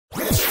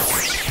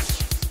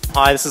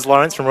Hi, this is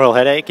Lawrence from Royal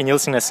Headache, and you're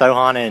listening to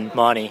Sohan and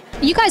Marni.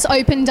 You guys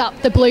opened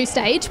up the Blue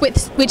stage,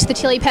 with which the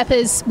Chili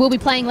Peppers will be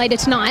playing later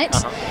tonight.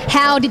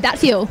 How did that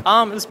feel?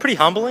 It was pretty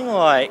humbling.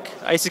 Like,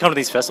 I used to come to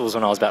these festivals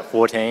when I was about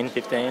 14,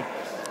 15. It's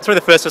probably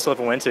the first festival I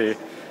ever went to.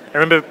 I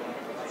remember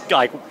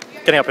like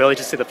getting up early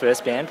to see the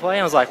first band play,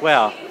 and I was like,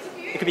 wow,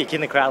 there could be a kid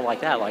in the crowd like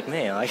that, like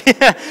me. Like, so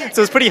it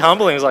was pretty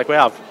humbling. It was like,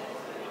 wow,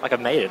 like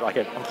I've made it. Like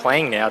I'm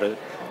playing now to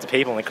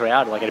people in the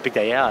crowd, like at a big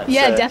day out.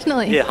 Yeah, so,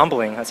 definitely. Yeah,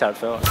 humbling. That's how it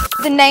felt.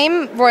 The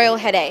name Royal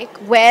Headache,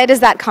 where does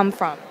that come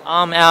from?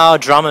 Our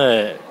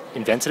drummer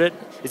invented it.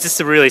 It's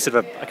just a really sort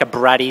of like a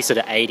bratty sort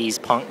of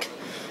 80s punk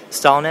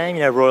style name,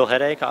 you know, Royal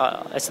Headache.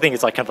 I just think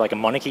it's like kind of like a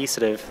monarchy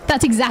sort of.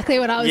 That's exactly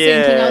what I was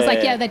thinking. I was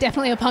like, yeah, they're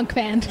definitely a punk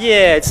band.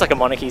 Yeah, it's like a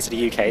monarchy sort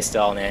of UK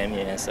style name,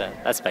 yeah, so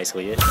that's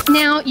basically it.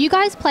 Now, you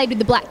guys played with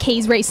the Black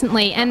Keys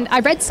recently, and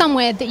I read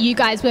somewhere that you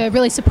guys were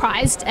really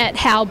surprised at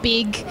how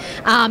big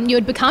you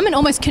had become and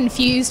almost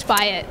confused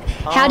by it.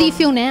 How do you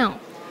feel now?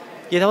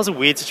 Yeah, that was a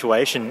weird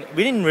situation.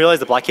 We didn't realise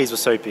the Black Keys were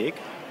so big,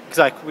 because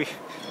like we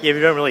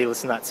don't really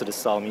listen to that sort of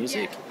style of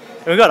music.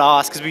 And we got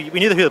asked, because we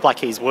knew who the Black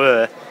Keys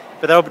were,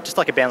 but they were just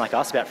like a band like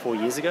us about 4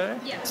 years ago.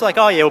 Yeah. So like,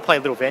 oh yeah, we'll play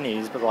little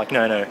venues, but like,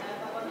 no,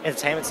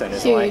 entertainment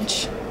centres.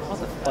 Huge.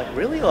 Like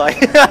really?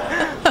 Like,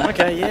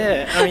 okay,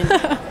 yeah. I mean,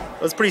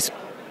 it was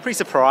pretty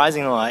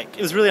surprising. Like,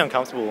 it was really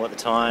uncomfortable at the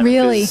time.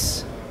 Really?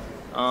 Because,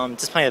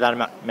 just playing with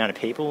that amount of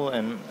people,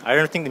 and I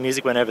don't think the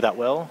music went over that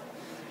well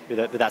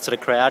with that sort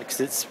of crowd,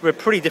 because we're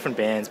pretty different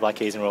bands, Black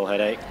Keys and Royal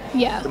Headache.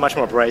 Yeah. They're much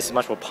more abrasive,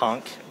 much more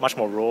punk, much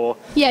more raw.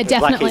 Yeah,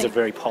 definitely. Black Keys are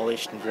very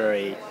polished and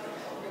very,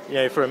 you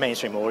know, for a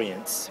mainstream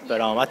audience. But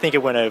I think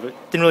it didn't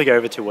really go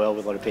over too well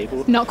with a lot of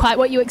people. Not quite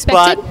what you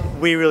expected? But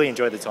we really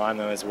enjoyed the time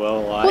though as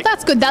well. Like, well,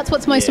 that's good. That's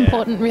what's most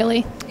important,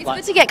 really. It's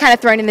good to get kind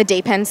of thrown in the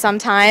deep end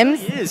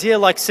sometimes. It is, yeah,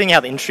 like seeing how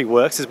the industry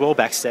works as well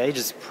backstage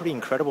is pretty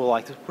incredible.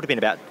 Like, there would have been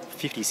about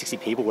 50, 60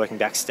 people working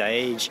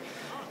backstage,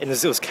 and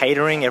there was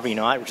catering every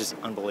night, which is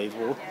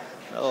unbelievable.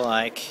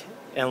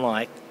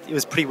 It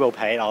was pretty well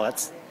paid. Oh,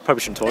 that's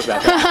probably shouldn't talk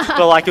about that.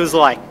 But like, it was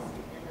like,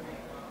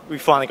 we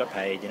finally got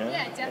paid, you know?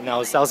 Yeah, definitely. And that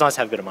was nice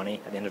to have a bit of money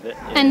at the end of it.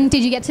 Yeah. And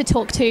did you get to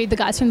talk to the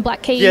guys from the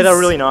Black Keys? Yeah, they were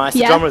really nice.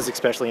 Yeah. The drummer was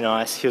especially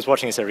nice. He was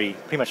watching us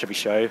pretty much every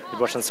show. He'd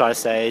watch on the side of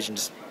stage and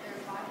just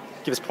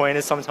give us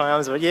pointers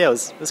sometimes. But yeah,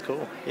 it was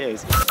cool. Yeah, it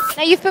was.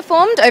 Now, you've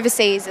performed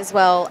overseas as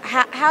well.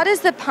 How does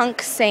the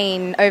punk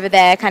scene over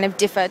there kind of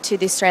differ to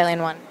the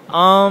Australian one?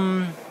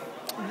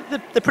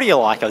 They're pretty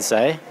alike, I'd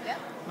say. Yeah.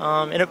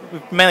 And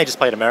we've mainly just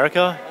played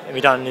America, and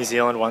we've done New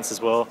Zealand once as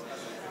well.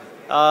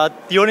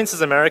 The audience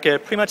in America,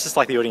 pretty much just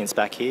like the audience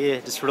back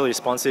here, just really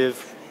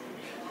responsive,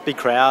 big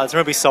crowds. I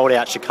remember we sold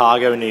out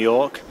Chicago and New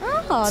York.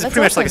 Oh, so that's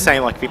pretty much like the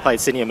same like if we played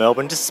Sydney or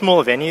Melbourne, just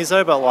smaller venues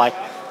though, but like,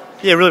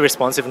 yeah, really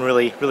responsive and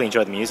really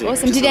enjoyed the music.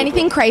 Awesome. Did really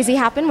anything crazy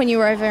happen when you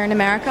were over in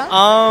America?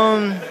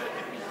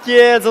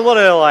 Yeah, there's a lot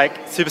of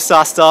like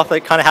superstar stuff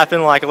that kind of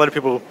happened, like a lot of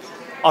people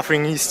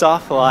offering you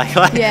stuff, like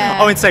yeah.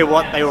 I wouldn't say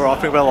what they were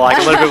offering, but like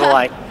a lot of people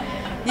like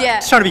yeah,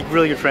 just trying to be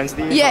really good friends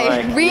with you. Yeah,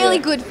 like, really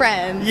good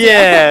friends.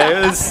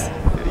 Yeah,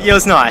 it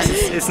was nice.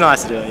 It's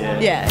nice to do it, yeah.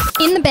 Yeah.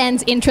 In the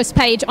band's interest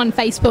page on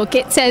Facebook,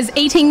 it says,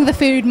 eating the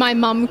food my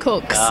mum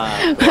cooks.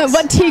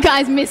 What do you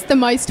guys miss the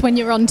most when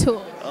you're on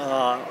tour?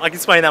 I can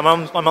explain that.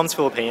 My mum's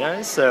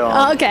Filipino,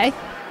 so... okay.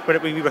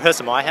 When we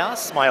rehearse at my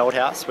house, my old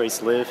house, where I used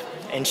to live,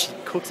 and she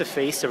cooks a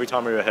feast every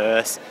time we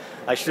rehearse.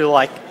 Like, she'll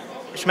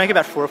make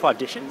about 4 or 5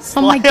 dishes.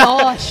 Oh my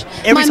gosh.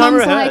 Every time we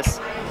mum's rehearse.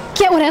 Like,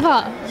 get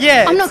whatever.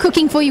 Yeah. I'm not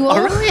cooking for you all.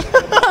 Oh, really?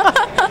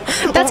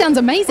 That sounds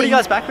amazing. What are you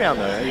guys' background,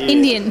 though?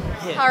 Indian.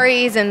 Yeah.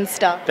 Curries and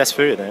stuff. Best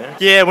food, though.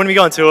 Yeah, when we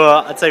go on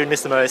tour, I'd say we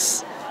miss the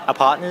most our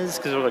partners,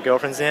 because we've got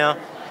girlfriends now.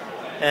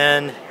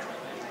 And,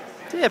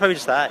 yeah, probably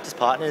just that. Just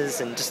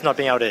partners and just not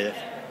being able to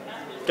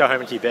go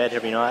home into your bed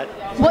every night.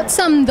 What's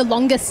the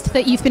longest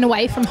that you've been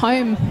away from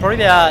home? Probably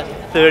about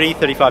 30,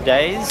 35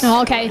 days.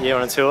 Oh, okay. Yeah,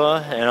 on a tour.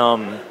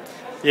 And,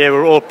 yeah,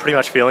 we're all pretty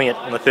much feeling it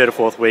on the 3rd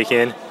or 4th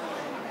weekend.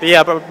 But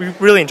yeah, but we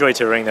really enjoy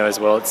touring though as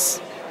well. It's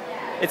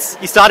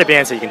you start a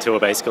band so you can tour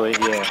basically,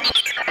 yeah.